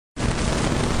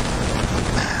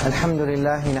الحمد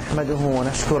لله نحمده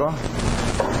ونشكره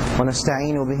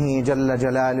ونستعين به جل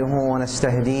جلاله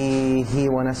ونستهديه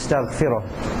ونستغفره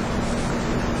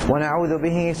ونعوذ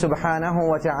به سبحانه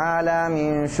وتعالى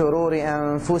من شرور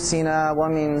أنفسنا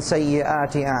ومن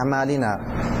سيئات أعمالنا.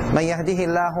 من يهده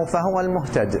الله فهو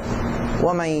المهتد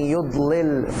ومن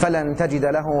يضلل فلن تجد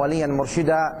له وليا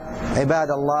مرشدا.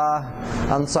 عباد الله،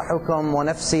 أنصحكم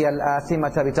ونفسي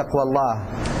الآثمة بتقوى الله،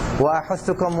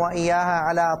 وأحثكم وإياها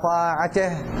على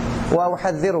طاعته،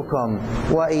 وأحذركم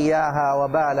وإياها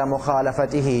وبال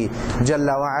مخالفته جل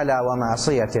وعلا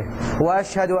ومعصيته.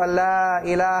 وأشهد أن لا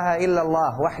إله إلا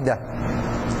الله وحده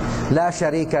لا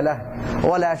شريك له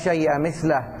ولا شيء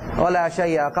مثله ولا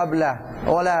شيء قبله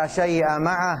ولا شيء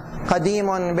معه،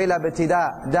 قديم بلا ابتداء،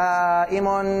 دائم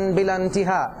بلا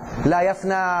انتهاء، لا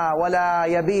يفنى ولا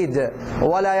يبيد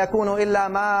ولا يكون إلا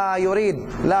ما يريد،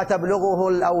 لا تبلغه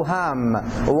الأوهام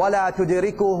ولا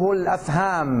تدركه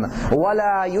الأفهام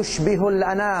ولا يشبه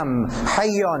الأنام،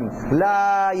 حي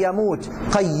لا يموت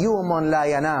قيوم لا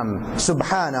ينام،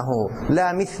 سبحانه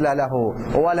لا مثل له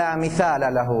ولا مثال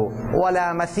له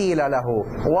ولا مثيل له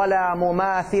ولا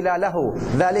مماثل له.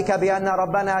 ذلك بأن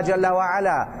ربنا جل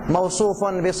وعلا موصوف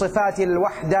بصفات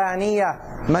الوحدانية،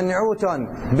 منعوت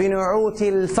بنعوت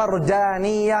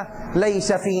الفردانية،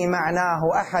 ليس في معناه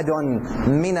أحد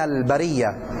من البرية.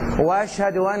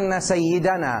 وأشهد أن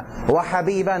سيدنا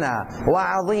وحبيبنا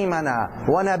وعظيمنا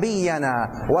ونبينا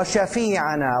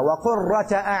وشفيعنا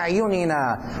وقرة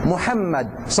أعيننا محمد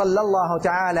صلى الله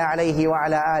تعالى عليه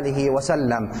وعلى آله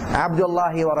وسلم عبد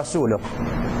الله ورسوله،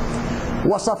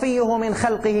 وصفيه من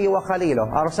خلقه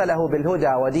وخليله، أرسله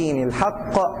بالهدى ودين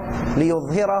الحق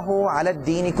ليظهره على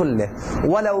الدين كله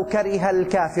ولو كره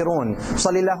الكافرون.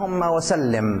 صل اللهم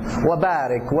وسلم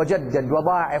وبارك وجدد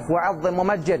وضاعف وعظم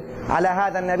ومجد على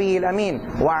هذا النبي الأمين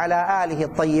وعلى آله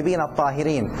الطيبين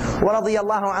الطاهرين. ورضي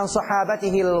الله عن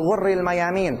صحابته الغر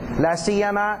الميامين، لا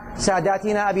سيما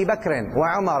ساداتنا أبي بكر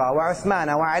وعمر وعثمان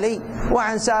وعلي،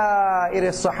 وعن سائر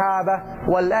الصحابة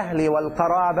والأهل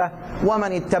والقرابة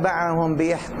ومن اتبعهم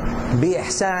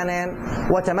بإحسان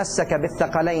وتمسك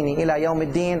بالثقلين إلى يوم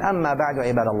الدين. أما بعد،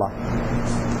 عباد الله،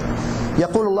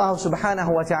 يقول الله سبحانه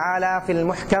وتعالى في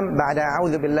المحكم بعد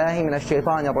أعوذ بالله من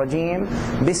الشيطان الرجيم: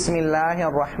 بسم الله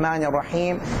الرحمن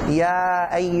الرحيم: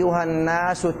 يا أيها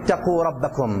الناس اتقوا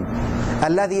ربكم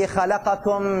الذي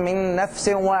خلقكم من نفس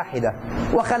واحدة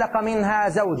وخلق منها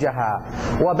زوجها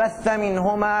وبث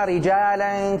منهما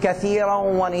رجالا كثيرا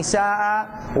ونساء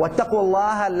واتقوا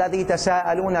الله الذي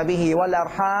تساءلون به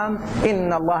والأرحام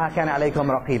إن الله كان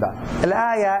عليكم رقيبا.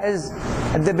 الآية is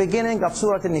at the beginning of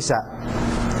Surah An-Nisa,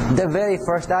 the very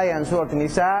first ayah in Surah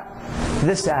An-Nisa,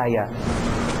 this ayah.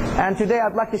 And today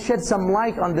I'd like to shed some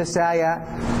light on this ayah,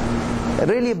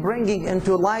 really bringing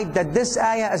into light that this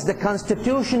ayah is the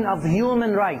constitution of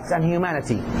human rights and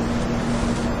humanity.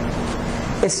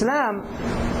 Islam,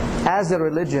 as a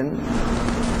religion,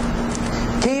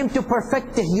 came to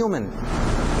perfect the human.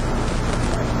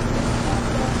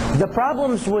 The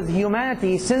problems with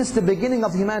humanity since the beginning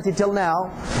of humanity till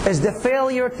now is the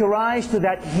failure to rise to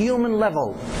that human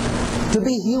level. To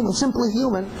be human, simply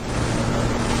human.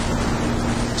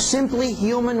 Simply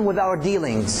human with our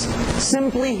dealings.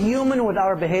 Simply human with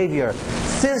our behavior.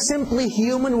 Simply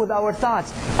human with our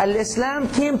thoughts. Al-Islam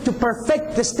came to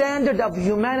perfect the standard of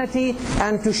humanity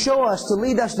and to show us, to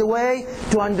lead us the way,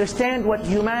 to understand what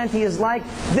humanity is like.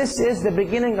 This is the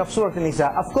beginning of Surah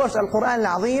An-Nisa. Of course, Al-Quran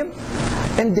Al-Azim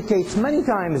indicates many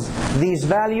times these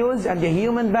values and the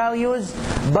human values,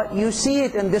 but you see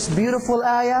it in this beautiful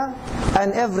ayah,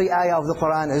 and every ayah of the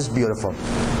Quran is beautiful.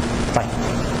 Fine.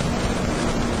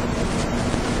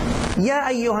 Ya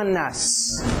ayyuhan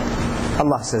nas.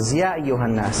 Allah says, Ya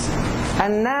ayyuhan nas.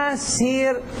 And nas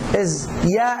here is,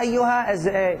 Ya ayyuha, is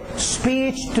a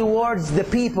speech towards the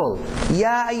people.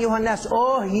 Ya ayyuhan nas,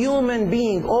 O human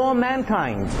being, O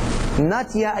mankind.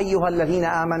 Not Ya ayyuha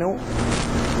alladhina amanu.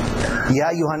 Ya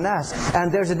ayyuhan nas.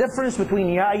 And there's a difference between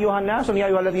Ya ayyuhan nas and Ya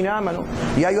ayyuha alladhina amanu.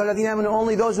 Ya ayyuha alladhina amanu,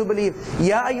 only those who believe.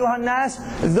 Ya ayyuhan nas,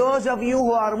 those of you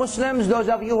who are Muslims, those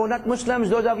of you who are not Muslims,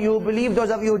 those of you who believe, those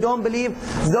of you who don't believe,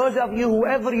 those of you,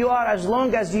 whoever you are, as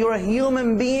long as you're a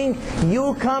human being,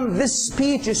 you come, this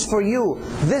speech is for you.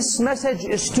 This message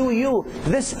is to you.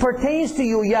 This pertains to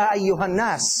you, Ya ayyuhan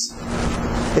nas.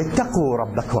 Ittaqu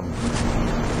rabbakum.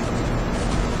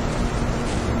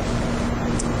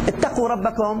 Ittaqu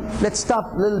rabbakum. Let's stop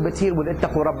a little bit here with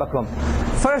Ittaqu rabbakum.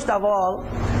 First of all,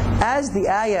 as the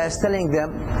ayah is telling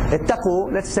them,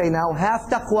 Ittaqu, let's say now, have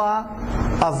taqwa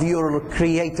of your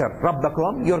creator.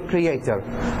 Rabbakum, your creator.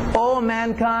 O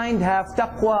mankind, have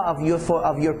taqwa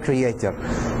of your creator.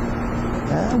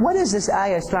 What is this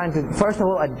ayah is trying to, first of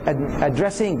all,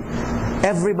 addressing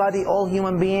everybody, all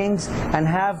human beings, and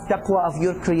have taqwa of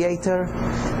your Creator,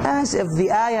 as if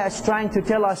the ayah is trying to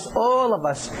tell us, all of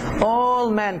us, all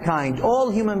mankind,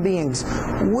 all human beings,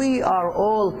 we are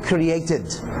all created.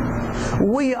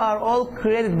 We are all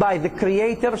created by the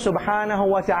Creator subhanahu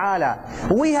wa ta'ala.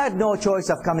 We had no choice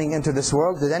of coming into this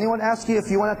world. Did anyone ask you if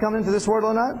you want to come into this world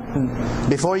or not?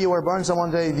 Before you were born,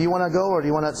 someone said, do you want to go or do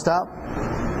you want to stop?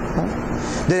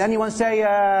 Did anyone say,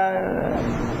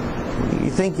 you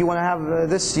think you want to have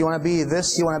this, you want to be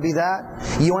this, you want to be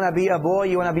that, you want to be a boy,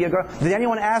 you want to be a girl? Did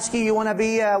anyone ask you want to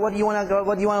be, what do you want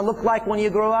to look like when you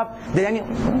grow up?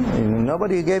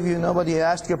 Nobody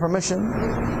asked your permission.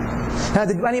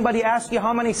 Did anybody ask you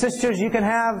how many sisters you can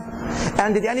have?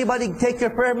 And did anybody take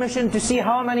your permission to see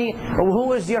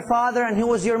who is your father and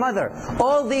who is your mother?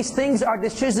 All these things are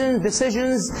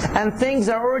decisions and things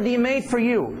are already made for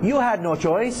you. You had no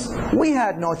choice. We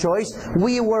had no choice.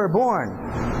 We were born.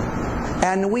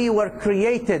 And we were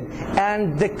created.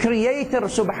 And the Creator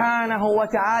subhanahu wa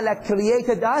ta'ala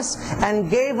created us and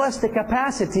gave us the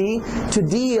capacity to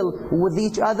deal with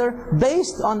each other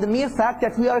based on the mere fact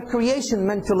that we are a creation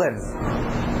meant to live.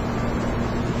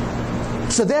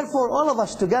 So therefore all of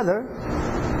us together,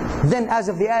 then as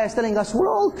if the ayah is telling us, we're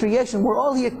all creation,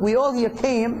 we all here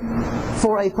came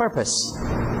for a purpose.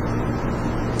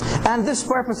 And this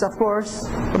purpose, of course,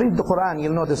 read the Quran,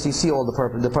 you'll notice, you see all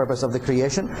the purpose of the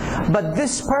creation. But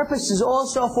this purpose is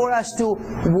also for us to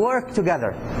work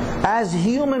together as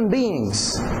human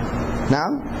beings.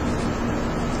 Now,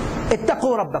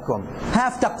 ittaqu rabbakum,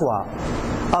 have taqwa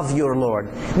of your Lord.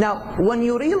 Now, when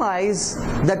you realize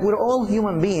that we're all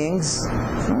human beings,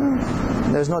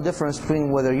 there's no difference between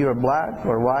whether you're black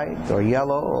or white or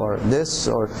yellow or this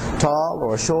or tall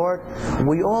or short.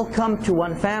 We all come to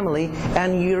one family,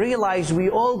 and you realize we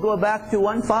all go back to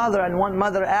one father and one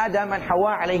mother, Adam and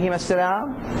Hawa alayhim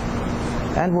as-salam,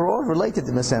 and we're all related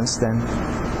in a sense then.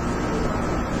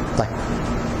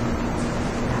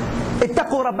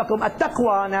 Ittaqu rabbakum.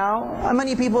 At-taqwa now,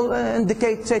 many people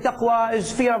say taqwa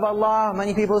is fear of Allah.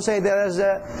 Many people say there is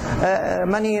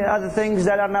many other things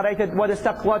that are narrated. What is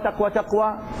taqwa, taqwa,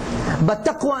 taqwa? But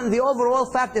taqwa in the overall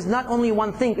fact is not only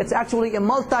one thing. It's actually a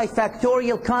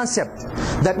multifactorial concept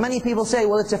that many people say,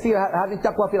 well, it's a fear, having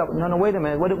taqwa, fear of Allah. No, wait a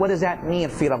minute. What does that mean,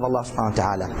 fear of Allah subhanahu wa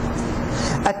ta'ala?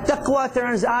 At-taqwa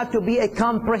turns out to be a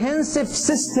comprehensive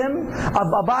system of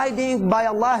abiding by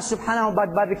Allah subhanahu wa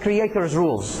ta'ala, by the Creator's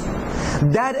rules.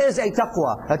 That is a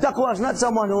taqwa. A taqwa is not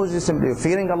someone who is just simply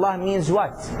fearing Allah. Means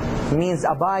what? It means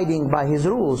abiding by His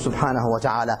rules subhanahu wa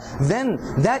ta'ala. Then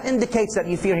that indicates that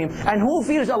you fear Him. And who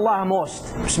fears Allah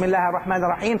most? Bismillah ar-Rahman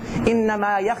ar-Rahim.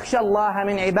 إِنَّمَا يَخْشَى اللَّهَ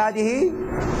مِنْ عِبَادِهِ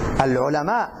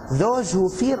الْعُلَمَاء. Those who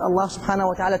fear Allah subhanahu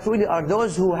wa ta'ala truly are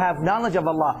those who have knowledge of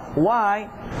Allah. Why?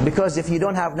 Because if you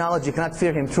don't have knowledge, you cannot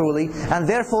fear Him truly. And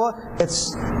therefore,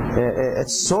 it's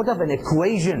sort of an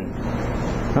equation.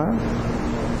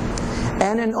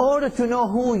 And in order to know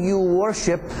who you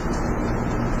worship,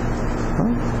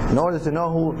 in order to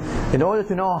know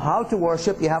how to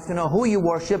worship, you have to know who you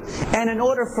worship. And in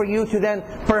order for you to then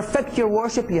perfect your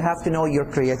worship, you have to know your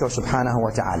Creator subhanahu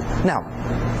wa ta'ala. Now,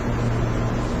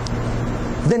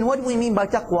 then what do we mean by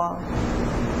taqwa?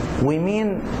 We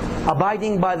mean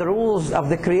abiding by the rules of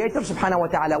the Creator subhanahu wa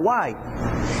ta'ala. Why?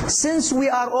 Since we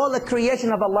are all a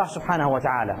creation of Allah subhanahu wa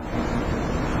ta'ala.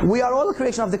 We are all a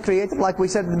creation of the Creator. Like we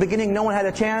said at the beginning, no one had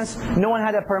a chance, no one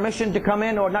had a permission to come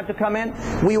in or not to come in.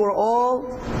 We were all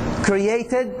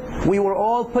created, we were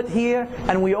all put here,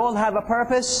 and we all have a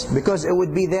purpose, because it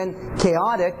would be then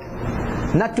chaotic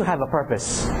not to have a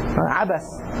purpose. Abath.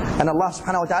 And Allah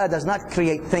subhanahu wa ta'ala does not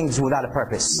create things without a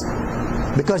purpose,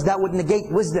 because that would negate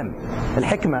wisdom.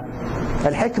 Al-hikmah.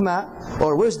 Al-hikmah,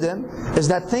 or wisdom, is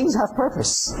that things have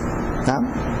purpose.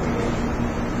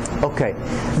 Okay.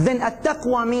 Then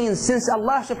at-taqwa means, since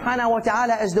Allah subhanahu wa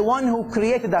ta'ala is the one who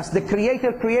created us, the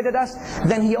Creator created us,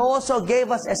 then He also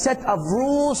gave us a set of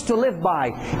rules to live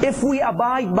by. If we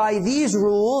abide by these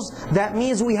rules, that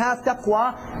means we have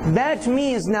taqwa. That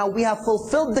means now we have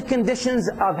fulfilled the conditions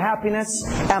of happiness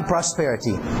and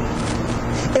prosperity.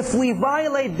 If we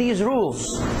violate these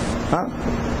rules,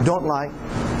 don't lie,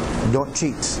 don't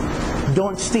cheat,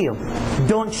 don't steal,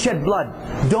 don't shed blood,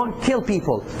 don't kill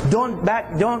people, don't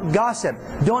gossip,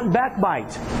 don't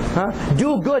backbite,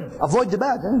 do good, avoid the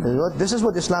bad. This is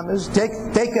what Islam is. Take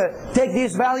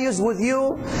these values with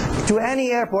you to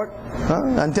any airport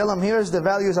and tell them, here's the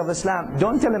values of Islam.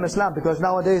 Don't tell them Islam, because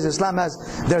nowadays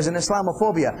there's an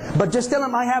Islamophobia. But just tell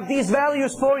them, I have these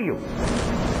values for you.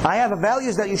 I have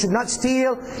values that you should not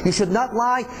steal, you should not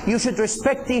lie, you should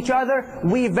respect each other.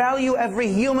 We value every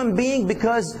human being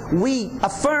because we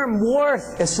affirm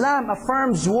worth. Islam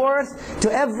affirms worth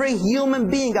to every human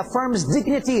being, affirms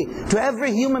dignity to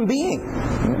every human being.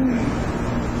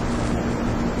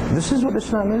 This is what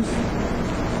Islam is.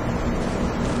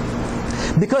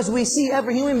 Because we see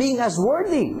every human being as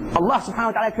worthy. Allah subhanahu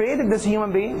wa ta'ala created this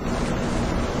human being.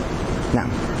 Now,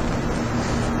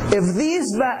 if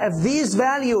these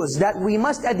values that we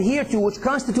must adhere to, which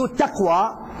constitute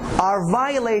taqwa, are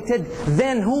violated,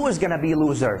 then who is going to be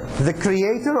loser? The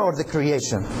creator or the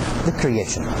creation? The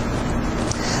creation.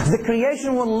 The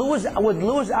creation would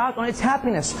lose out on its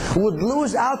happiness, would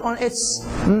lose out on its,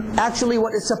 actually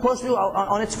what it's supposed to do,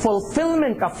 on its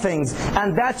fulfillment of things,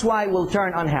 and that's why we'll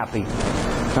turn unhappy.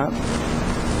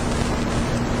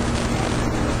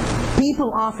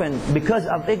 People often, because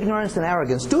of ignorance and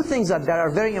arrogance, two things that are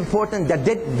very important that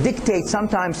dictate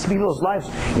sometimes people's lives.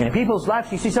 People's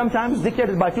lives, you see, sometimes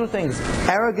dictated by two things: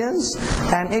 arrogance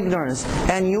and ignorance.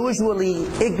 And usually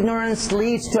ignorance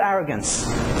leads to arrogance.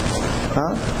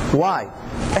 Why?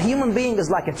 A human being is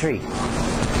like a tree.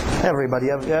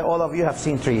 Everybody, all of you have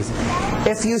seen trees.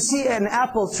 If you see an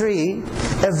apple tree,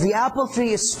 if the apple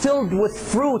tree is filled with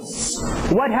fruits,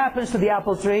 what happens to the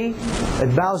apple tree?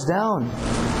 It bows down.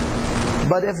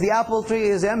 But if the apple tree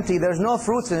is empty, there's no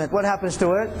fruits in it, what happens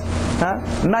to it?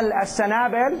 مَلْأَ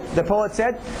السَّنَابِلِ, the poet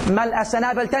said, مَلْأَ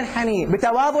السَّنَابِلِ تَنْحَنِي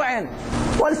بِتَوَاضُعٍ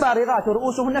وَالْفَارِغَاتُ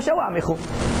رُؤُوسُهُنَّ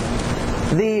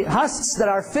شَوَامِخُ. The husks that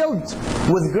are filled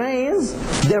with grains,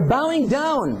 they're bowing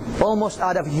down almost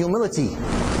out of humility.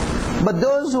 But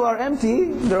those who are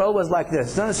empty, they're always like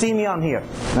this. Don't see me, I'm here.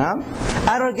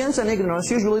 Arrogance and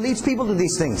ignorance usually leads people to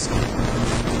these things.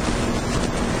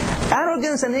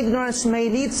 Arrogance and ignorance may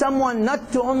lead someone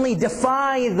not to only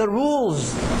defy the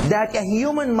rules that a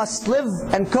human must live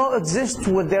and coexist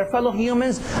with their fellow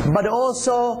humans, but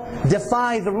also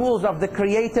defy the rules of the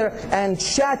Creator and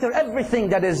shatter everything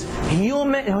that is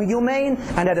humane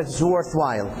and that is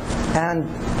worthwhile. And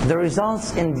the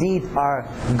results indeed are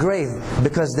grave,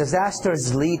 because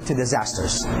disasters lead to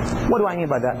disasters. What do I mean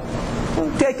by that?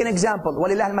 Take an example.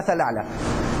 وَلِلَّهِ الْمَثَلُ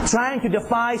الْأَعْلَى. Trying to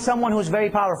defy someone who's very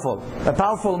powerful, a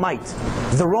powerful might.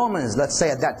 The Romans, let's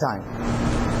say, at that time.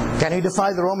 Can you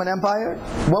defy the Roman Empire?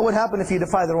 What would happen if you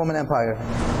defy the Roman Empire?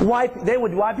 They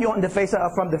would wipe you on the face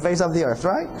from the face of the earth,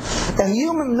 right? A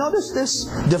human, notice this,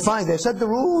 defy. They set the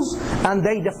rules and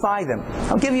they defy them.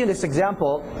 I'll give you this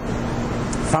example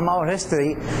from our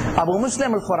history. Abu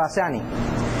Muslim al-Khurasani.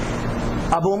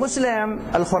 Abu Muslim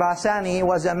al-Khurasani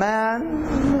was a man,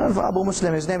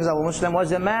 his name is Abu Muslim,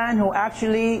 was a man who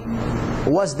actually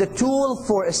was the tool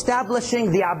for establishing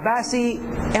the Abbasi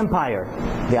Empire.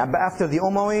 After the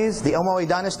Umayyads, the Umayyad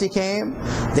dynasty came,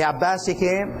 the Abbasi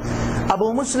came.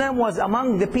 Abu Muslim was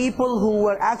among the people who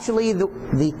were actually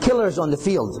the killers on the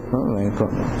field.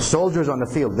 Soldiers on the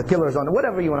field, the killers on the,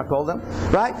 whatever you want to call them,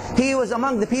 right? He was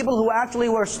among the people who actually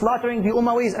were slaughtering the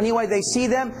Umayyads anyway they see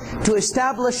them, to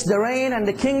establish the reign and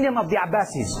the kingdom of the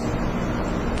Abbasis.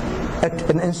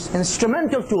 An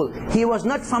instrumental tool. He was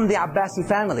not from the Abbasi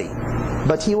family,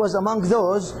 but he was among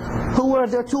those who were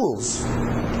their tools,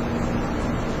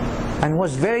 and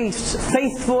was very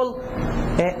faithful,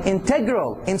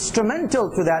 integral, instrumental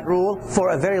to that rule for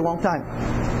a very long time.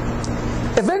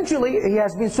 Eventually, he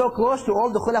has been so close to all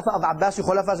the Khulafa of Abbasi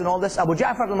Khulafas and all this. Abu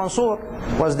Ja'far al-Mansur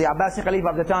was the Abbasi Khalifa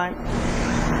of the time.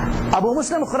 Abu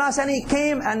Muslim al-Khurasani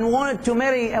came and wanted to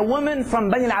marry a woman from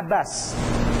Bani al-Abbas,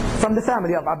 from the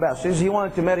family of Abbas. He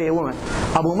wanted to marry a woman.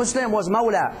 Abu Muslim was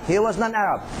Mawla. He was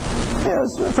non-Arab. He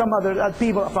was from other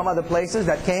people from other places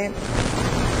that came.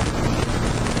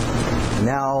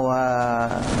 Now,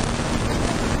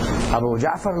 Abu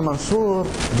Ja'far al-Mansur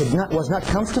was not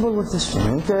comfortable with this.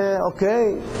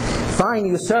 Okay, fine,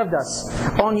 you served us.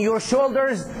 On your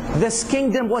shoulders, this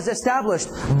kingdom was established.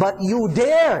 But you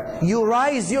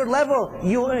rise your level.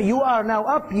 You are now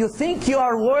up. You think you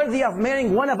are worthy of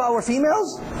marrying one of our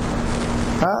females?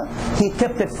 He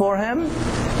kept it for him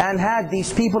and had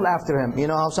these people after him. You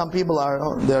know how some people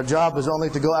are, their job is only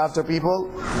to go after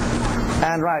people?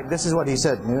 And right, this is what he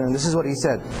said. This is what he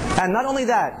said. And not only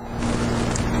that,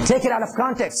 take it out of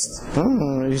context.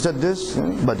 He said this,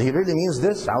 but he really means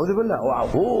this. A'udhu billah.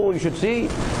 Wow. Oh, you should see.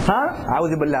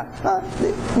 A'udhu billah.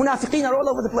 Munafiqeen are all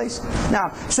over the place. Now,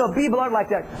 so people are like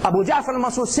that. Abu Ja'far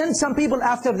al-Mansur sent some people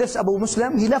after this Abu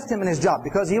Muslim. He left him in his job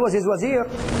because he was his wazir,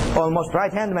 almost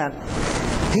right-hand man.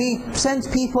 He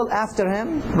sent people after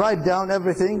him, write down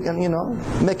everything, and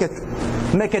make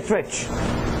it rich.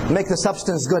 Make the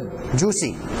substance good,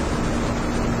 juicy.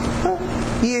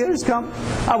 Years come,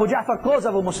 Abu Ja'far calls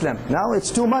Abu Muslim. Now it's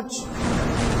too much.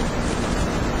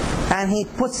 and he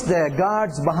puts the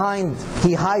guards behind,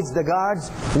 he hides the guards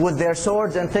with their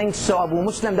swords and things so Abu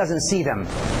Muslim doesn't see them.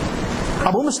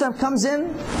 Abu Muslim comes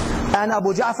in, and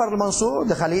Abu Ja'far al-Mansur,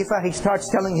 the Khalifa, he starts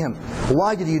telling him,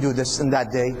 why did you do this in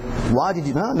that day? Why did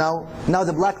you, now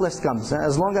the blacklist comes.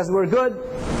 As long as we're good,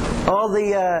 all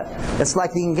the, it's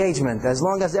like the engagement. As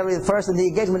long as first in the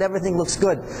engagement everything looks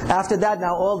good. After that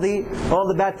now all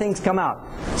the bad things come out.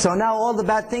 So now all the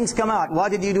bad things come out. Why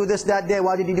did you do this that day?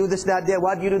 Why did you do this that day?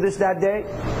 Why did you do this that day?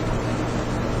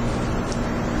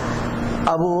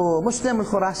 Abu Muslim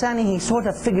al-Khurasani, he sort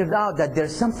of figured out that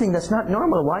there's something that's not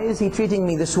normal. Why is he treating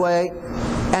me this way?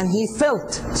 And he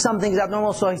felt something's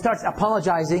abnormal, so he starts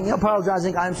apologizing.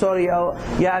 I'm sorry, oh,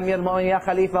 Ya Amirul-Mu'minin, Ya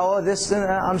Khalifa, oh this,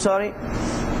 I'm sorry.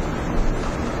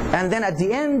 And then at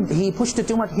the end, he pushed it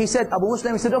too much. He said, Abu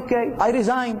Muslim, he said, okay, I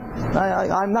resign.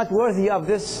 I'm not worthy of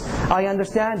this. I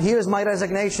understand. Here's my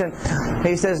resignation.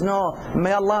 He says, no,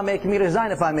 may Allah make me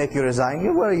resign if I make you resign.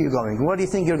 Where are you going? Where do you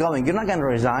think you're going? You're not going to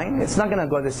resign. It's not going to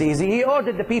go this easy. He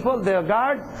ordered the people, their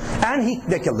guard, and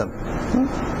they killed them.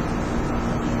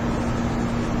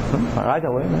 Right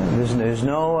away.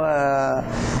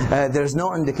 There's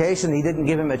no indication. He didn't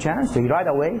give him a chance. Right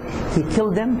away, he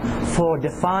killed him for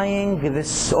defying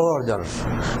this order,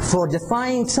 for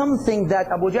defying something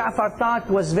that Abu Ja'far thought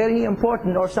was very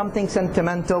important or something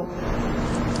sentimental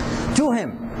to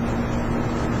him.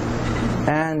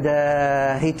 And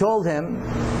he told him,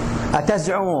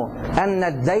 أَتَزْعُمُ أَنَّ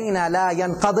الدَّيْنَ لَا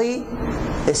يَنْقَضِي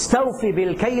استوفي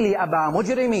بالكيل أبا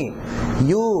مجرمي.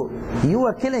 You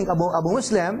are killing Abu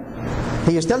Muslim.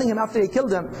 He is telling him after he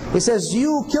killed him, he says,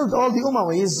 you killed all the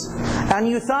Umayyas and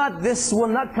you thought this will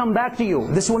not come back to you,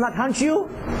 this will not haunt you?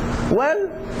 Well,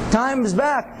 time is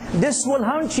back, this will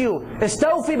haunt you.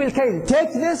 استوفي بالكيل.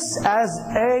 Take this as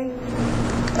a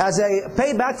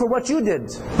payback for what you did.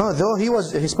 Though he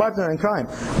was his partner in crime.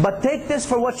 But take this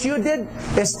for what you did.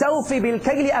 استوفي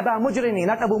بالكيل أبا مجرمي.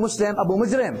 Not Abu Muslim, Abu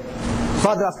Mujrim.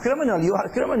 Father of criminal, you are a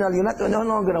criminal, you're no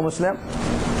longer a Muslim.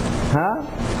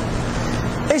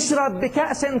 اشرب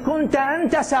بكأس كنت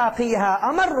أنت ساقيها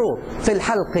أمر في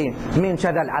الحلق من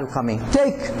شذا العلقم.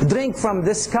 Drink from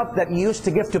this cup that you used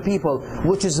to give to people,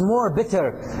 which is more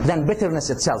bitter than bitterness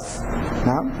itself.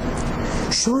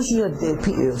 Shows you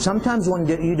that sometimes when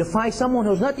you defy someone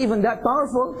who's not even that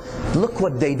powerful, look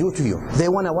what they do to you. They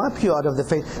want to wipe you out of the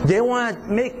faith. They want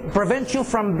to prevent you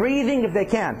from breathing if they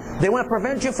can. They want to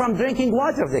prevent you from drinking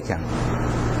water if they can.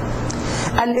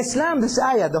 Al-Islam, this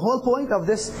ayah, the whole point of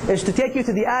this is to take you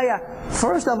to the ayah.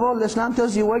 First of all, Islam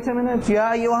tells you, wait a minute,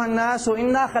 يا أيها الناس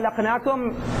إنا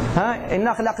خلقناكم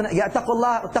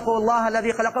اتقوا الله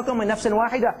الذي خلقكم من نفس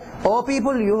واحدة. All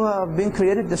people, you have been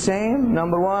created the same.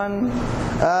 Number one,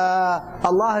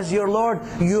 Allah is your Lord.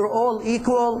 You're all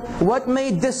equal. What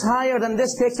made this higher than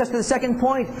this takes us to the second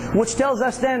point, which tells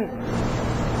us then,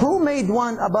 who made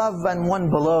one above and one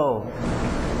below?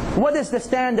 What is the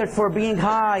standard for being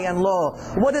high and low?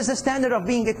 What is the standard of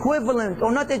being equivalent or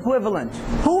not equivalent?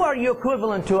 Who are you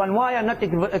equivalent to and why are not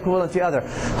equivalent to other?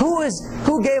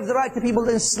 Who gave the right to people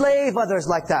to enslave others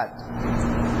like that?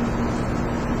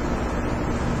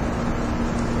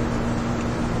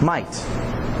 Might,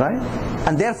 right?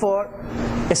 And therefore,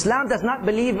 Islam does not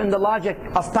believe in the logic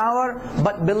of power,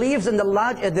 but believes in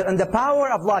the power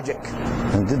of logic.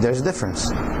 And there's a difference.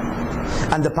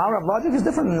 And the power of logic is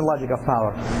different than the logic of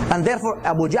power. And therefore,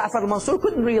 Abu Ja'far al-Mansur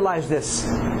couldn't realize this.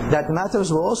 That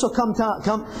matters will also come,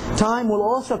 time will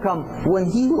also come when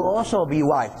he will also be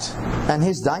wiped. And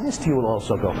his dynasty will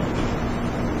also go.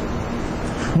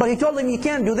 But he told him, you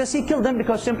can't do this. He killed him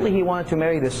because simply he wanted to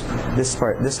marry this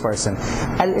person.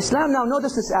 Al-Islam, now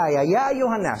notice this ayah. Ya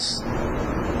ayyuhan nas.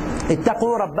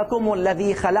 اتقوا ربكم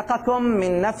الذي خلقكم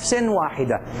من نفس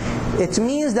واحدة. It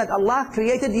means that Allah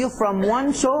created you from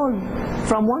one soul,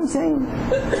 from one thing.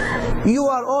 You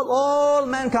are all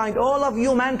mankind, all of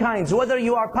you mankind, whether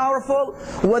you are powerful,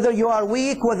 whether you are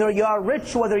weak, whether you are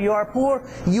rich, whether you are poor,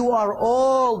 you are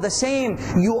all the same.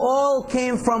 You all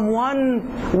came from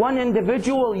one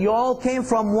individual. You all came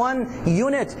from one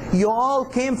unit. You all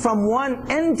came from one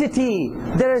entity.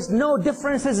 There is no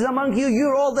differences among you.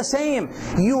 You're all the same.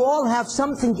 You all have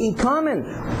something in common.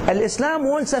 Al-Islam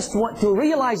wants us to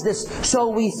realize this so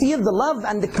we feel the love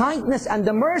and the kindness and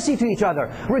the mercy to each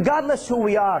other, regardless who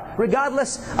we are,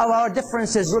 regardless of our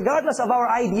differences, regardless of our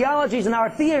ideologies and our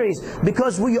theories,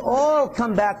 because we all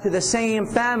come back to the same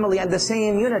family and the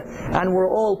same unit, and we're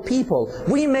all people.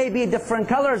 We may be different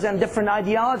colors and different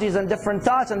ideologies and different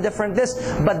thoughts and different this,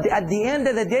 but at the end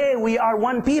of the day, we are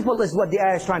one people, is what the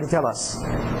ayah is trying to tell us.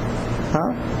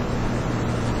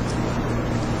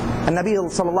 And Nabi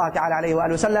sallallahu alayhi wa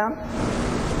sallam,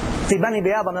 في بني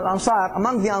بياضة من الأنصار.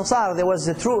 Among the Ansar there was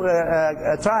a true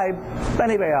tribe,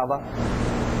 Bani Bayada.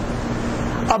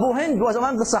 Abu Hind was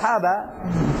among the Sahaba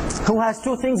who has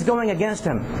two things going against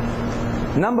him.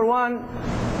 Number one,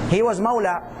 he was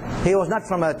Mawla. He was not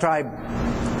from a tribe.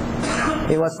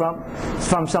 He was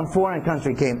from some foreign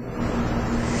country came.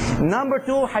 Number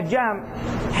two,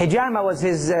 Hijama was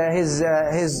his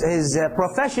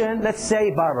profession, let's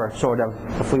say barber, sort of.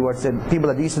 If we were to say people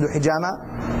that used to do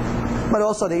hijama, but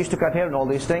also they used to cut hair and all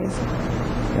these things.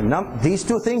 And these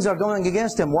two things are going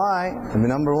against him. Why?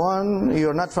 Number one,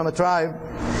 you're not from a tribe.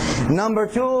 Number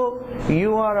two,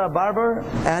 you are a barber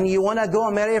and you want to go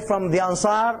and marry from the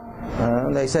Ansar.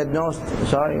 They said, no,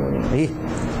 sorry.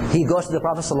 He goes to the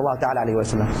Prophet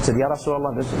ﷺ. He said, Ya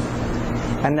Rasulullah, this is...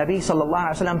 And Nabi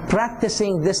ﷺ,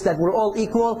 practicing this, that we're all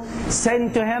equal,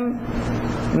 said to him,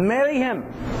 marry him.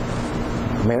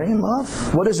 Marry him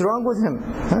off? What is wrong with him?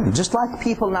 Just like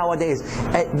people nowadays.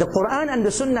 The Quran and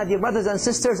the Sunnah, dear brothers and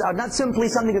sisters, are not simply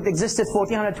something that existed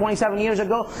 1427 years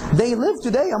ago. They live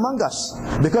today among us.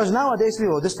 Because nowadays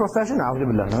people, this profession,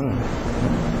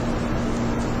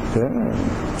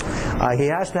 he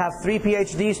has to have 3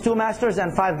 PhDs, 2 masters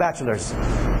and 5 bachelor's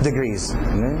degrees.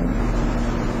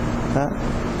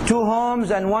 2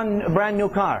 homes and 1 brand new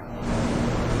car.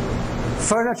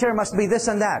 Furniture must be this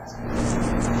and that.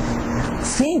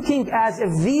 Thinking as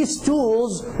if these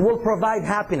tools will provide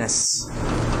happiness.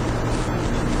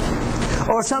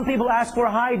 Or some people ask for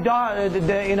a high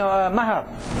mahar,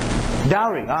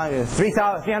 dowry,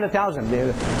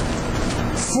 300,000.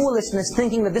 Foolishness,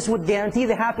 thinking that this would guarantee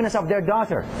the happiness of their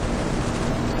daughter.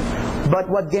 But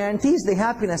what guarantees the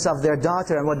happiness of their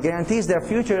daughter and what guarantees their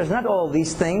future is not all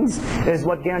these things. Is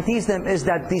what guarantees them is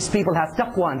that these people have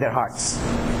taqwa in their hearts.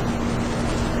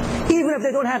 Even if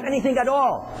they don't have anything at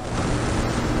all.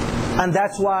 And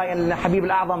that's why Habib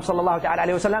al-A'zam sallallahu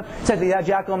alayhi wa sallam said, إِذَا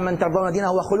جَاكُمْ مَنْ تَرْضَوْنَ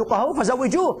دِينَهُ وَخُلُقَهُ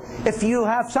فَزَوِّجُوهُ. If you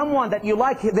have someone that you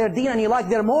like their deen and you like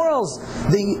their morals,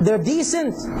 they're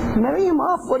decent, marry him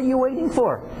off. What are you waiting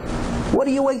for? What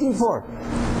are you waiting for?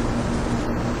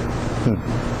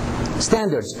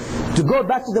 Standards. To go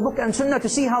back to the book and sunnah to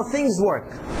see how things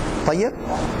work. طيب?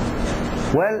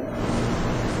 Well,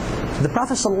 the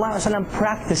Prophet ﷺ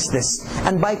practiced this.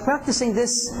 And by practicing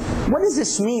this, what does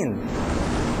this mean?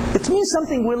 It means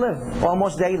something we live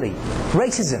almost daily.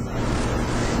 Racism.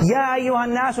 يَا أَيُّهَا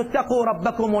النَّاسُ اتَّقُوا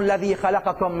رَبَّكُمُ الَّذِي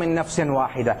خَلَقَكُم مِّن نَفْسٍ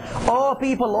وَاحِدَةٍ. All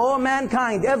people, all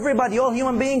mankind, everybody, all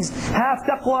human beings have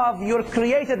taqwa of your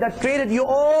Creator that created you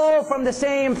all from the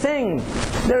same thing.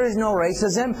 There is no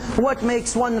racism. What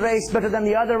makes one race better than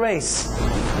the other race?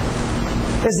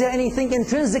 Is there anything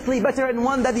intrinsically better in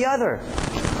one than the other?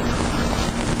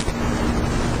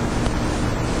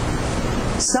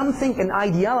 Something, an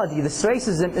ideology. This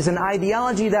racism is an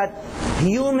ideology that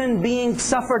human beings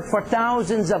suffered for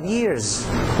thousands of years.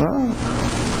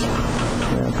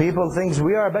 People think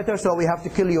we are better, so we have to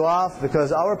kill you off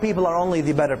because our people are only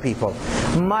the better people.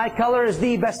 My color is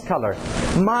the best color.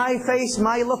 My face,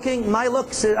 my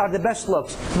looks are the best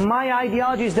looks. My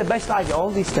ideology is the best ideology. All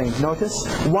these things, notice?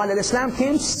 While Islam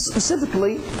came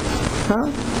specifically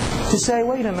to say,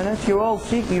 wait a minute, you're all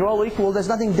equal, there's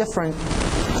nothing different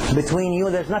between you,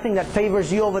 there's nothing that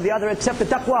favors you over the other except the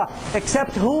taqwa,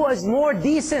 except who is more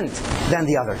decent than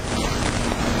the other,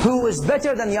 who is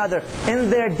better than the other, in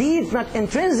their deeds, not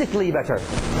intrinsically better,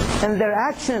 in their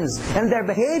actions, and their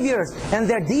behaviors, and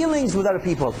their dealings with other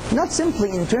people, not simply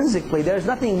intrinsically. There's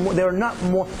nothing, they're not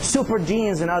more super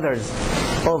genes than others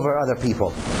over other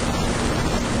people.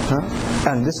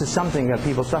 And this is something that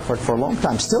people suffered for a long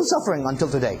time, still suffering until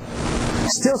today.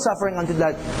 Still suffering until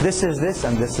that. This is this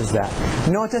and this is that.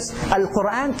 Notice,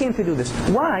 Al-Quran came to do this.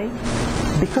 Why?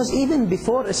 Because even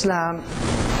before Islam,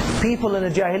 people in the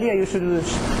Jahiliyyah used to do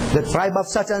this. The tribe of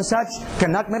such and such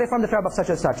cannot marry from the tribe of such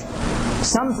and such.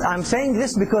 I'm saying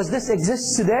this because this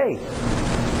exists today.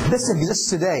 This exists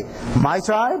today. My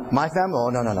tribe, my family, oh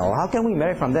no. How can we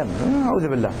marry from them? A'udhu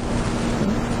billah.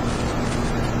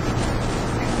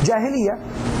 Jahiliyyah.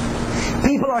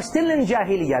 People are still in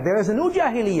Jahiliyyah. There is a new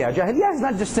Jahiliyyah. Jahiliyyah is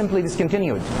not just simply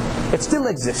discontinued. It still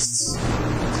exists.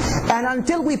 And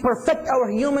until we perfect our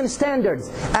human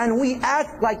standards and we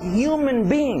act like human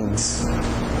beings,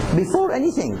 before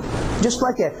anything, just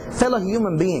like a fellow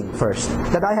human being first,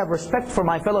 that I have respect for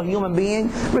my fellow human being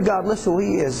regardless who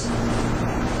he is.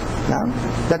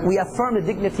 That we affirm the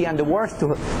dignity and the worth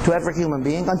to every human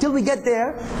being. Until we get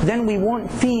there, then we won't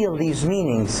feel these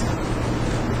meanings.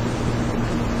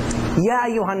 Ya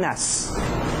ayyuhan nas.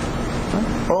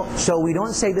 So we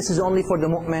don't say this is only for the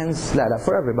mu'mins,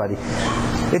 for everybody.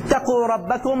 اتقوا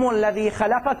ربكم الذي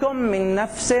خلقكم من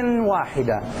نفس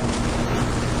واحدة.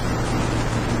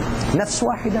 Nafs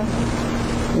wahida.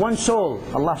 One soul.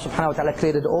 Allah subhanahu wa ta'ala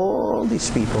created all these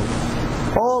people.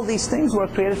 All these things were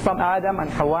created from Adam and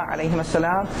Hawa alayhim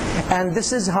as-salam. And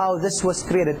this is how this was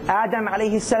created. Adam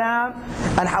alayhi salam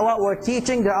and Hawa were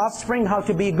teaching their offspring how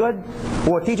to be good,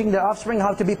 were teaching their offspring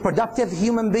how to be productive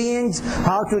human beings,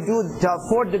 how to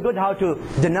afford the good, how to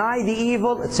deny the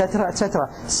evil, etc., etc.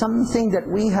 Something that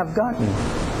we have gotten.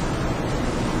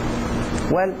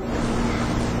 Well,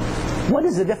 what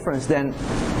is the difference then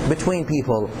between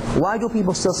people? Why do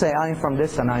people still say, I'm from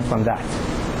this and I'm from that?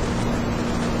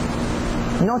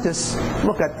 Notice,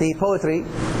 look at the poetry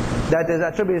that is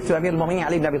attributed to Amirul-Mu'minin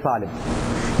Ali ibn Abi Talib.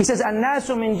 He says,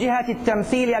 الناس من جهة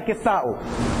التمثيل أكفاء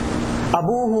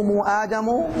أبوهم آدم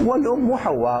والأم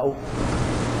حواء.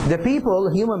 The people,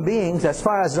 human beings, as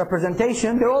far as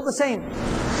representation, they're all the same.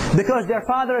 Because their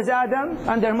father is Adam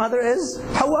and their mother is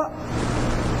Hawa.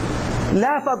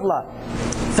 لا فضل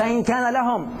فإن كان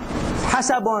لهم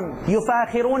حسب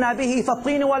يفاخرون به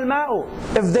فالطين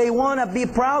والماء. If they want to be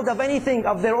proud of anything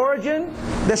of their origin,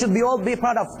 they should all be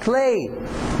proud of clay,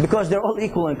 because they're all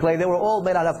equal in clay. They were all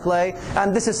made out of clay,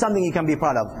 and this is something you can be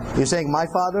proud of. You're saying my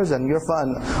fathers and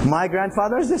my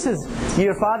grandfathers, this is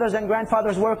your fathers and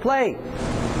grandfathers were clay.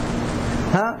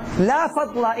 لا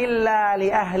فضل إلا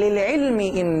لأهل العلم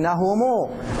إنهم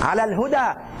على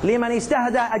الهدى لمن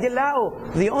استهدى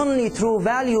أدلاء. The only true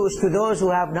value is to those who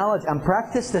have knowledge and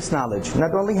practice this knowledge.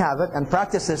 Not only have it and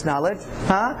practice this knowledge,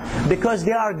 because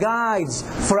they are guides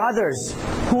for others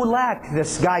who lack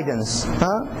this guidance.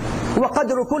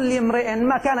 وقدر كل امرئ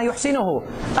ما كان يحسنه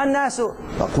الناس.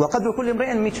 وقدر كل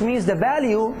امرئ, which means the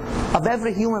value of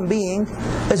every human being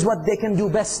is what they can do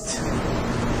best.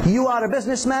 You are a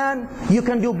businessman, you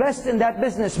can do best in that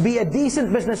business. Be a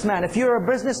decent businessman. If you're a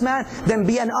businessman, then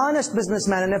be an honest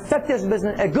businessman, an effective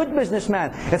a good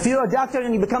businessman. If you're a doctor,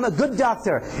 then you become a good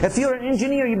doctor. If you're an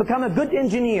engineer, you become a good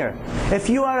engineer. If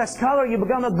you are a scholar, you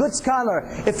become a good scholar.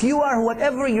 If you are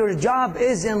whatever your job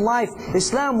is in life,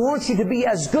 Islam wants you to be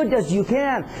as good as you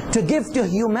can, to give to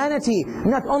humanity,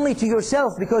 not only to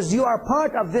yourself, because you are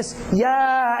part of this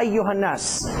Ya ayyuhan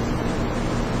nas.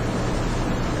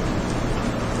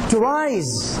 To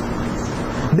rise,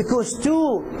 because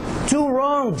two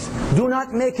wrongs do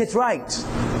not make it right.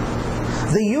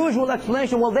 The usual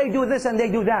explanation, well, they do this and they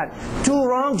do that. Two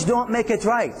wrongs don't make it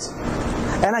right.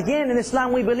 And again, in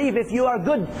Islam we believe if you are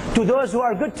good to those who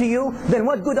are good to you, then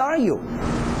what good are you?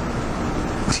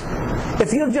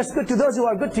 If you're just good to those who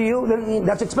are good to you, then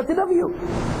that's expected of you.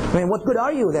 I mean, what good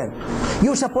are you then?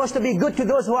 You're supposed to be good to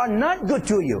those who are not good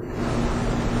to you.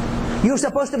 You're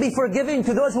supposed to be forgiving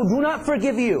to those who do not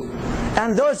forgive you,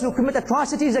 and those who commit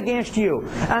atrocities against you,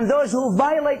 and those who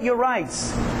violate your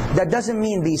rights. That doesn't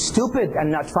mean be stupid and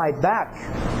not fight back.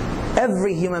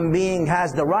 Every human being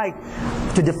has the right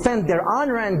to defend their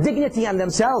honor and dignity and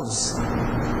themselves.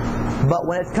 But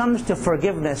when it comes to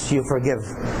forgiveness, you forgive.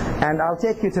 And I'll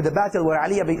take you to the battle where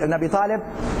Ali ibn Abi Talib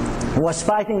was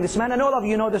fighting this man, and all of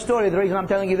you know the story. The reason I'm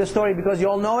telling you this story because you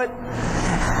all know it.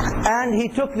 And he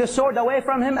took the sword away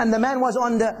from him, and the man was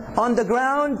on the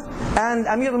ground, and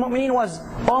Amirul-Mu'minin was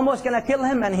almost going to kill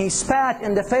him, and he spat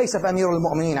in the face of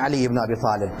Amirul-Mu'minin Ali ibn Abi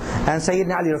Talib. And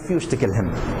Sayyidina Ali refused to kill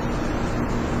him.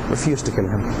 Refused to kill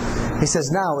him. He says,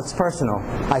 now it's personal.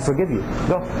 I forgive you.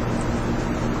 Go.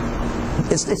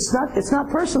 It's not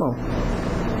personal.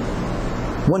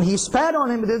 When he spat on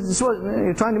him,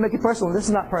 you're trying to make it personal. This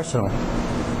is not personal.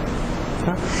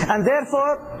 And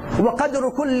therefore,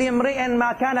 وَقَدْرُ كُلِّ امْرِئٍ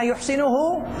مَا كَانَ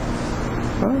يُحْسِنُهُ.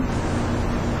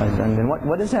 And then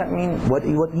what does that mean? What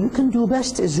you can do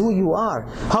best is who you are.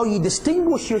 How you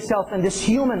distinguish yourself in this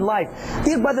human life.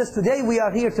 Dear brothers, today we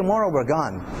are here, tomorrow we're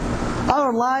gone.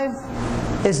 Our life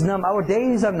is our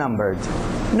days are numbered.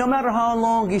 No matter how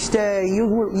long you stay, you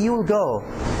will go.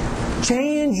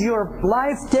 Change your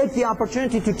life, take the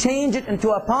opportunity to change it into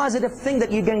a positive thing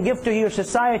that you can give to your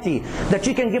society, that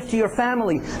you can give to your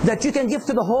family, that you can give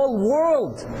to the whole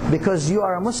world. Because you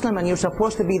are a Muslim and you're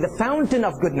supposed to be the fountain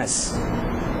of goodness,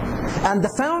 and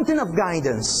the fountain of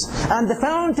guidance, and the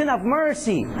fountain of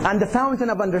mercy, and the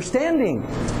fountain of understanding.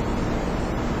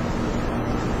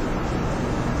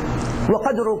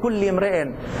 وَقَدْرُ كُلِّ امْرِئٍ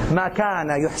مَا كَانَ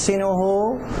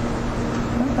يُحْسِنُهُ.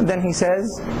 And then he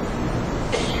says,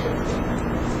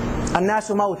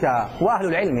 الناس موتى وأهل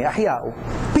العلم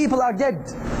أحياء. People are dead,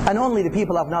 and only the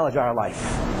people of knowledge are alive.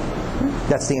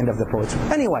 That's the end of the poetry.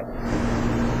 Anyway,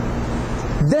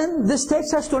 then this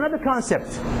takes us to another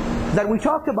concept that we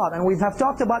talked about and we have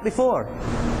talked about before.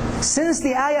 Since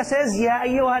the ayah says, يا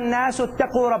أيها الناس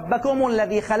اتقوا ربكم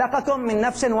الذي خلقكم من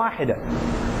نفس واحدة.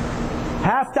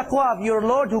 Have taqwa of your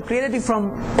Lord who created you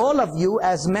from all of you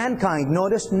as mankind.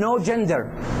 Notice, no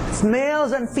gender.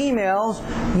 males and females,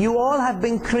 you all have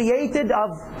been created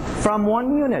from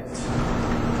one unit.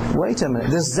 Wait a minute,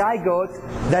 this zygote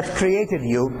that created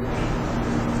you,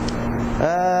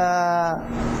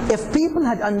 if people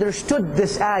had understood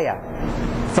this ayah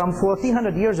from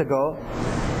 1400 years ago,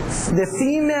 the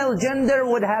female gender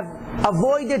would have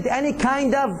avoided any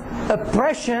kind of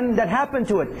oppression that happened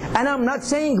to it. And I'm not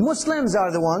saying Muslims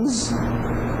are the ones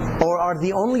or are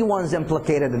the only ones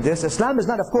implicated in this. Islam is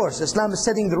not, of course. Islam is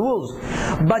setting the rules.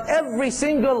 But every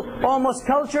single almost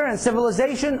culture and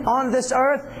civilization on this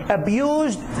earth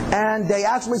abused, and they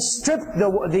actually stripped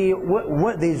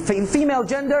the female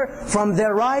gender from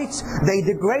their rights. They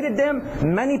degraded them.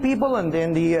 Many people in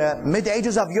the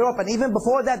mid-ages of Europe, and even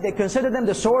before that, they considered them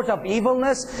the source of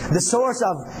evilness, the source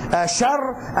of shar,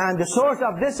 and the source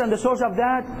of this and the source of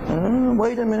that.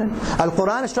 Wait a minute.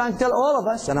 Al-Quran is trying to tell all of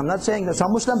us, and I'm not saying that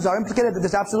some Muslims are implicated in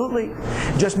this, absolutely.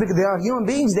 Just because they are human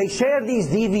beings, they share these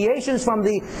deviations from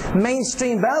the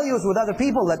mainstream values with other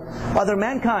people, other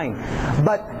mankind.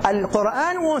 But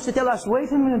Al-Quran wants to tell us, wait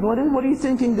a minute, what are you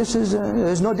thinking?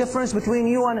 There's no difference between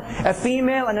you and a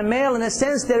female and a male. In a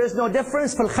sense, there is no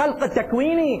difference. في الخلق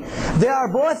التكويني. They are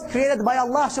both created by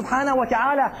Allah subhanahu wa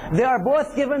ta'ala. They are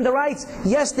both given the rights.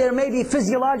 Yes, there may be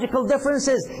physiological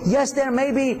differences. Yes, there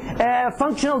may be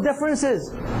functional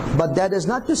differences. But that is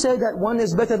not to say that one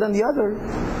is better than the other.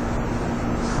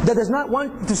 That does not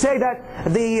want to say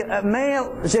that the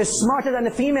male is smarter than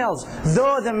the females,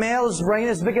 though the male's brain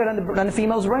is bigger than the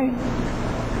female's brain.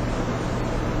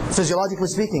 Physiologically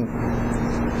speaking,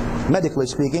 medically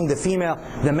speaking,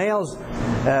 the male's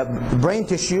brain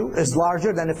tissue is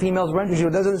larger than the female's brain tissue.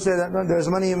 It doesn't say that there's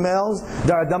many males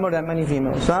that are dumber than many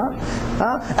females.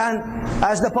 And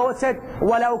as the poet said,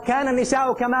 وَلَوْ كَانَ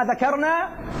النِّسَاءُ كَمَا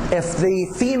ذَكَرْنَا. If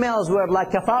the females were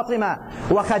like Fatima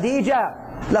wa Khadija,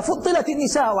 لَفُضِّلَتِ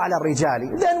النِّسَاءُ عَلَى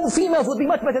الرِّجَالِ. Then females would be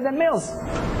much better than males.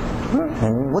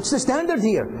 What's the standard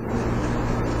here?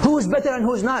 Who's better and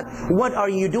who's not? What are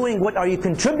you doing? What are you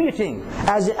contributing?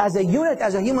 As a unit,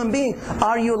 as a human being,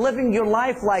 are you living your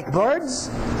life like birds?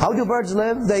 How do birds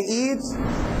live? They eat,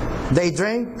 they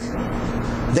drink,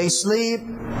 they sleep,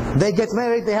 they get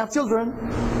married, they have children,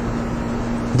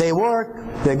 they work,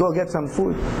 they go get some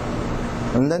food,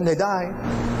 and then they die.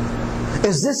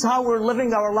 Is this how we're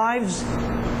living our lives?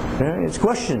 It's a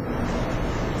question.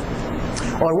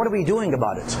 Or what are we doing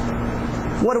about it?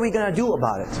 What are we going to do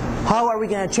about it? How are we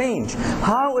going to change?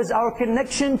 How is our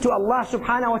connection to Allah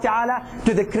subhanahu wa ta'ala,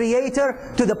 to the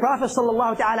Creator, to the Prophet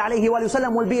sallallahu ta'ala alayhi wa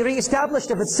sallam will be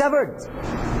re-established if it's severed?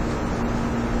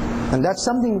 And that's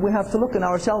something we have to look in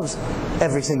ourselves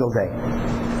every single day.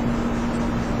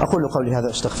 أقول قولي هذا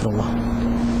أستغفر الله.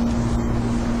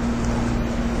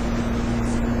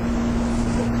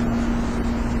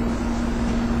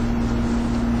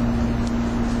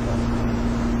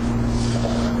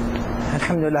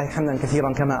 الحمد لله حمدا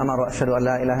كثيرا كما أمر. أشهد أن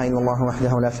لا إله إلا الله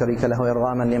وحده لا شريك له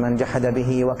إرغاما لمن جحد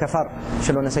به وكفر.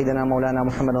 أشهد أن سيدنا مولانا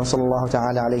محمدا صلى الله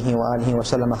تعالى عليه وآله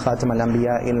وسلم خاتم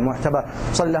الأنبياء المعتبر.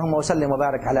 صلى اللهم وسلم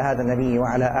وبارك على هذا النبي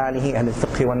وعلى آله أهل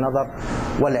الفقه والنظر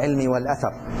والعلم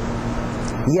والأثر.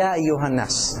 يا أيها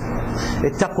الناس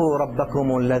اتقوا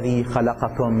ربكم الذي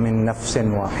خلقكم من نفس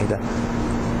واحدة.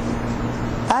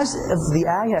 As if the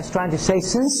ayah is trying to say,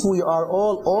 since we are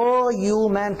all you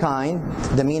mankind,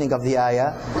 the meaning of the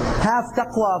ayah, have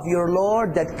taqwa of your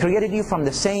Lord that created you from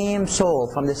the same soul,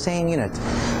 from the same unit.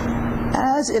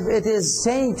 As if it is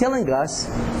telling us,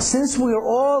 since we are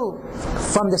all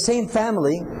from the same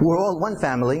family, we're all one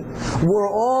family,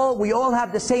 we all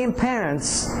have the same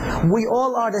parents, we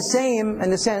all are the same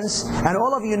in a sense, and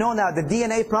all of you know now the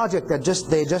DNA project that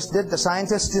they just did, the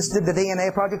scientists just did the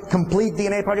DNA project, complete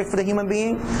DNA project for the human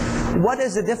being. What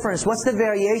is the difference? What's the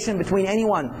variation between any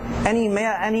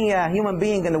human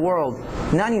being in the world?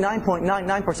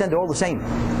 99.99% they're all the same.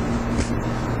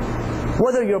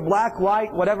 Whether you're black,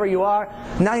 white, whatever you are,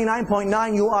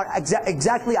 99.9 you are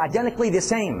exactly, identically the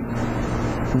same.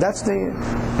 That's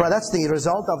the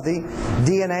result of the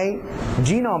DNA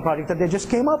genome project that they just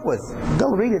came up with. Go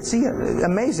read it, see it.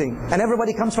 Amazing. And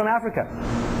everybody comes from Africa.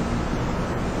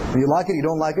 You like it, you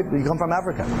don't like it, you come from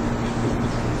Africa.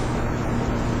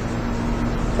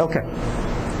 Okay.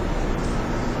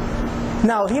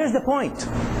 Now here's the point.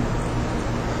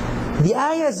 The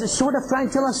ayah is sort of trying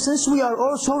to tell us, since we are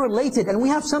all so related and we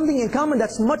have something in common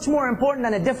that's much more important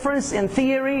than a difference in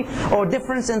theory or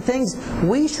difference in things,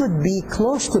 we should be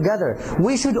close together.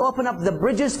 We should open up the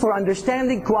bridges for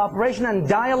understanding, cooperation and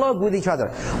dialogue with each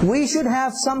other. We should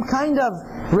have some kind of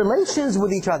relations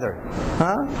with each other.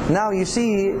 Now you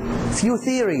see few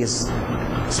theories,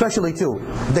 especially two: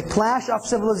 the clash of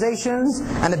civilizations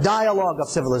and the dialogue of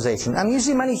civilization. And you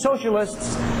see many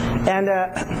socialists And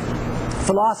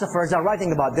philosophers are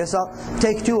writing about this. I'll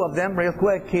take two of them real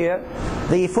quick here.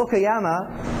 The Fukuyama,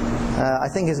 I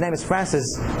think his name is Francis,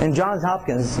 in Johns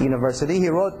Hopkins University. He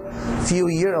wrote a few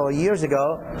years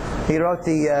ago, he wrote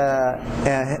the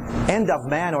End of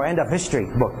Man or End of History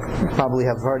book. You probably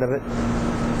have heard of it.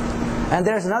 And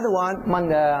there's another one,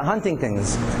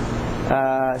 Huntington's.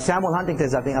 Samuel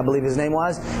Huntington's, I believe his name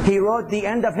was. He wrote The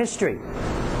End of History.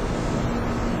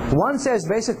 One says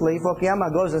basically,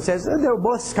 Fukuyama goes and says, they're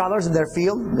both scholars in their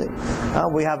field.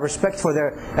 We have respect for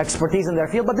their expertise in their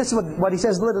field. But this is what he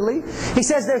says literally. He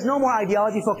says there's no more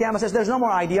ideology. Fukuyama says there's no more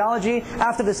ideology.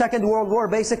 After the Second World War,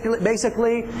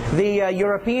 basically the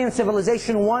European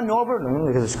civilization won over,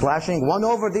 because it's clashing, won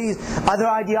over these other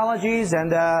ideologies.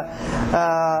 And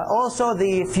also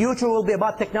the future will be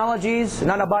about technologies,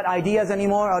 not about ideas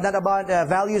anymore, or not about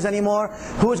values anymore.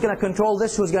 Who's going to control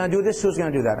this? Who's going to do this? Who's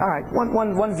going to do that? All right,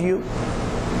 one view.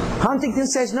 Huntington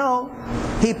says no.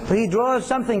 He draws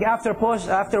something after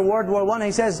World War I.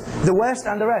 He says the West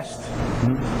and the rest.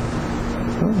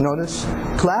 Notice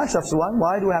clash of one.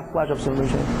 Why do we have clash of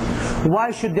civilization?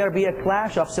 Why should there be a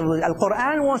clash of civilization?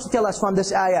 Al-Quran wants to tell us from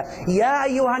this ayah, Ya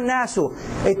ayyuhan nasu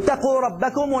ittaqu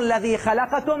rabbakum alladhi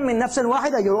khalaqakum min nafsin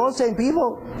wahida. You're all same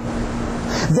people.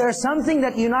 There's something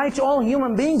that unites all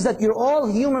human beings, that you're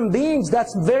all human beings.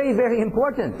 That's very, very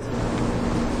important.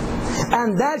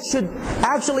 And that should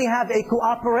actually have a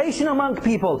cooperation among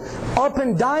people,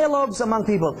 open dialogues among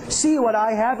people. See what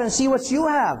I have and see what you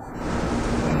have.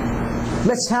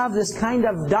 Let's have this kind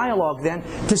of dialogue then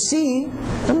to see,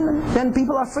 and then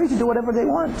people are free to do whatever they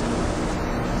want.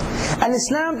 And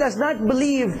Islam does not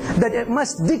believe that it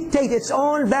must dictate its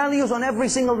own values on every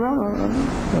single... No.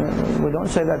 We don't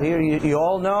say that here. You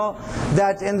all know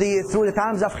that through the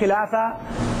times of Khilafah,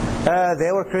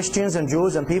 there were Christians and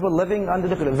Jews and people living under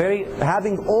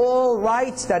having all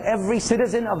rights that every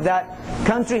citizen of that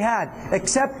country had,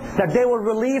 except that they were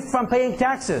relieved from paying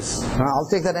taxes. I'll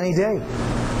take that any day.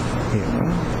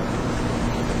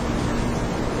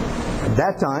 At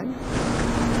that time,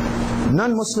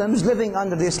 non-Muslims living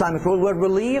under the Islamic rule were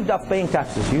relieved of paying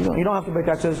taxes. You don't have to pay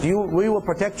taxes. We will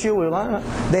protect you.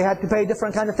 They had to pay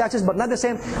different kinds of taxes, but not the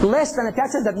same, less than the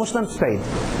taxes that Muslims paid.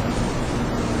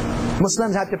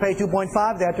 Muslims had to pay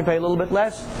 2.5, they had to pay a little bit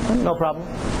less. No problem.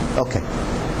 Okay.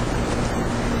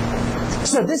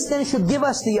 So this then should give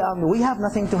us we have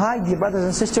nothing to hide, dear brothers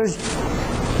and sisters.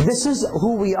 This is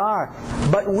who we are.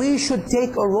 But we should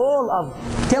take a role of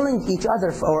telling each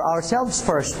other or ourselves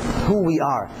first who we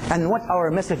are and what our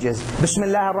message is.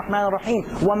 Bismillah ar-Rahman ar-Rahim.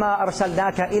 وَمَا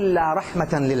أَرْسَلْنَاكَ إِلَّا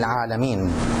رَحْمَةً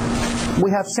لِلْعَالَمِينَ. We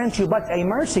have sent you but a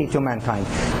mercy to mankind.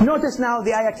 Notice now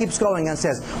the ayah keeps going and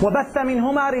says, وَبَثَّ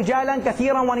مِنْهُمَا رِجَالًا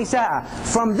كَثِيرًا وَنِسَاءً.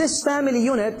 From this family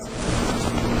unit,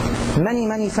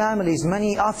 many families,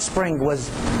 many offspring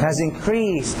has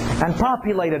increased and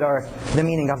populated earth, the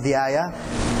meaning of the ayah.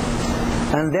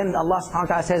 And then Allah subhanahu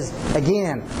wa ta'ala says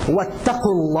again, وَاتَّقُوا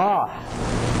اللَّهِ.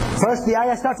 First the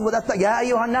ayah starts with يَا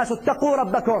أَيُّهَا النَّاسُ اتَّقُوا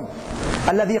رَبَّكُمْ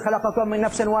الذي خلقكم من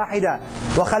نفس واحدة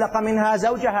وخلق منها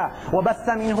زوجها وبث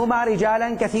منهما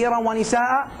رجالا كثيرا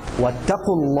ونساء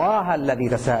واتقوا الله الذي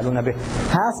تساءلون به.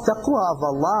 Have taqwa of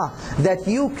Allah that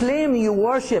you claim you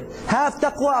worship. Have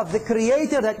taqwa of the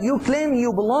Creator that you claim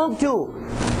you belong to.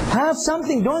 Have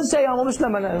something. Don't say I'm a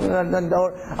Muslim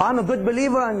or I'm a good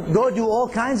believer and go do all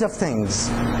kinds of things.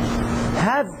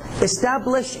 Have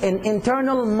established an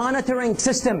internal monitoring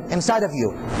system inside of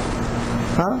you.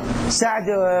 سعد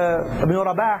بن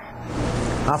رباح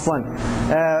عفوا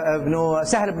ابن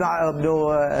سهل بن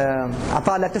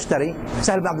عطاء لا تشتري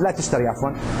سهل بن عبد الله تشتري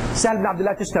عفوا سهل بن عبد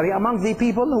الله تشتري, among the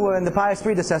people who were in the pious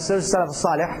predecessors, Salaf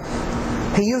al-Salih,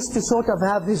 he used to sort of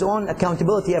have his own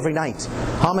accountability every night.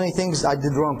 How many things I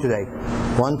did wrong today?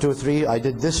 1, 2, 3, I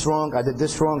did this wrong, I did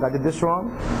this wrong, I did this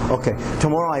wrong. Okay,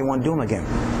 tomorrow I won't do them again.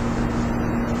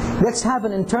 Let's have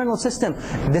an internal system.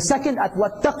 The second, at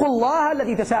وَاتَّقُوا اللَّهَ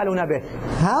الَّذِي تَسَأَلُونَ بِهِ.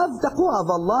 Have taqwa of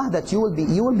Allah that you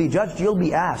will be judged, you'll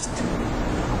be asked.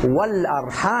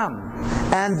 وَالْأَرْحَامِ.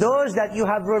 And those that you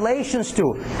have relations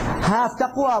to. Have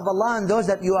taqwa of Allah and those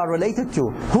that you are related to.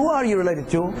 Who are you related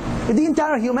to? The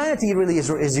entire humanity really is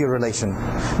your relation.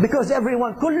 Because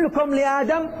everyone, كُلُّكُمْ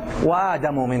لِآدَمْ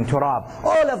وَآدَمُ مِنْ تُرَابٍ.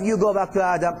 All of you go back to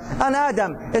Adam. And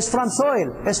Adam is from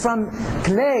soil, is from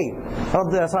clay.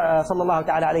 Sallallahu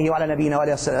ta'ala alayhi wa ala nabiyina wa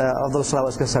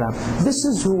alayhi. This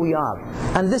is who we are.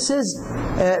 And this is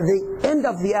the end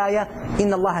of the ayah.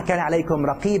 إِنَّ اللَّهَ كَانَ عَلَيْكُمْ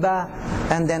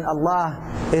رَقِيبًا. And then Allah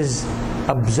is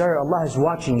Allah is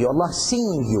watching you, Allah is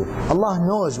seeing you, Allah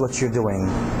knows what you're doing.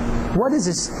 What is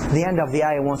this, the end of the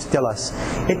ayah wants to tell us?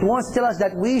 It wants to tell us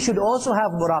that we should also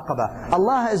have muraqabah.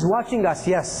 Allah is watching us,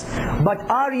 yes. But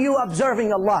are you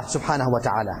observing Allah subhanahu wa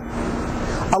ta'ala?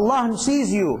 Allah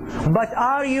sees you. But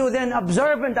are you then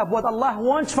observant of what Allah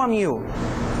wants from you?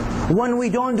 When we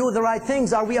don't do the right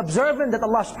things, are we observant that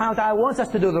Allah subhanahu wa ta'ala wants us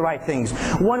to do the right things?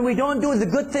 When we don't do the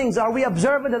good things, are we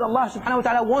observant that Allah subhanahu wa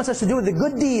ta'ala wants us to do the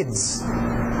good deeds?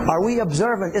 Are we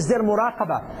observant? Is there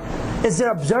muraqabah? Is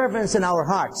there observance in our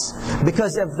hearts?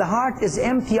 Because if the heart is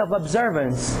empty of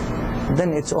observance,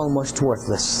 then it's almost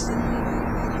worthless.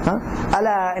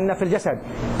 Ala inna fil jasad.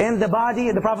 In the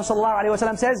body, the Prophet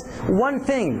ﷺ says, one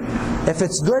thing, if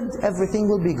it's good, everything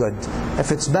will be good.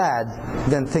 If it's bad,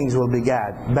 then things will be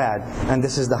bad. And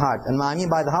this is the heart. And what I mean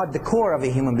by the heart, the core of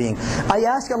a human being. I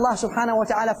ask Allah subhanahu wa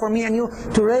ta'ala for me and you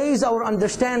to raise our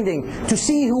understanding, to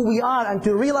see who we are and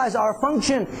to realize our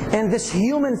function in this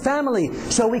human family,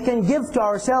 so we can give to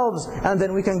ourselves and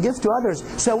then we can give to others.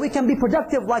 So we can be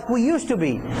productive like we used to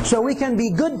be. So we can be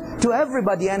good to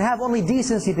everybody and have only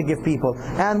decency to give people.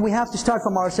 And we have to start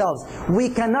from ourselves. We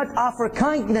cannot offer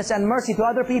kindness and mercy to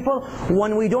other people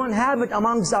when we don't have it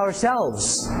amongst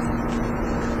ourselves.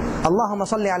 اللهم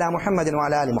صل على محمد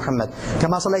وعلى آل محمد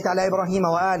كما صليت على إبراهيم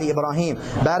وآل إبراهيم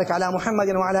بارك على محمد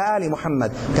وعلى آل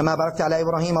محمد كما باركت على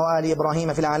إبراهيم وآل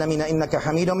إبراهيم في العالمين إنك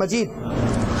حميد مجيد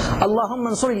اللهم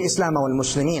انصر الإسلام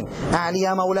والمسلمين أعلي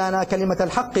يا مولانا كلمة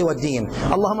الحق والدين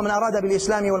اللهم من أراد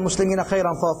بالإسلام والمسلمين خيرا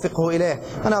فوفقه إليه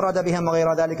من أراد بهم غير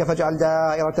ذلك فاجعل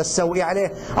دائرة السوء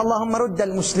عليه اللهم رد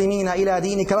المسلمين إلى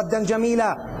دينك ردا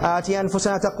جميلا آت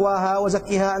أنفسنا تقواها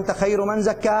وزكها أنت خير من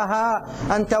زكاها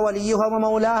أنت وليها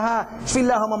ومولاها اشف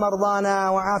اللهم مرضانا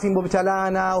وعاف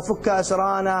مبتلانا وفك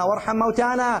أسرانا وارحم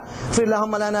موتانا اغفر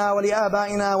اللهم لنا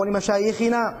ولآبائنا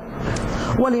ولمشايخنا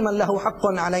ولمن له حق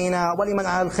علينا ولمن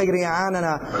على الخير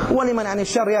أعاننا ولمن عن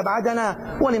الشر يبعدنا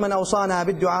ولمن أوصانا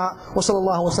بالدعاء وصلى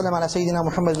الله وسلم على سيدنا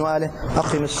محمد وآله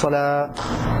أقم الصلاة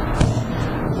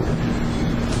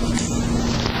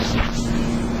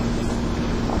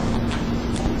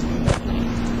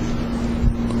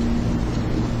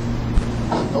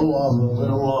الله أكبر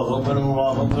الله أكبر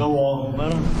الله أكبر الله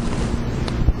أكبر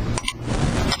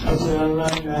أشهد أن لا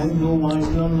إله إلا الله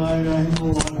أشهد أن لا إله إلا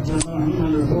الله أشهد أن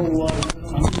محمدا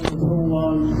رسول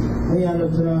الله حي على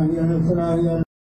الفلاح حي على الفلاح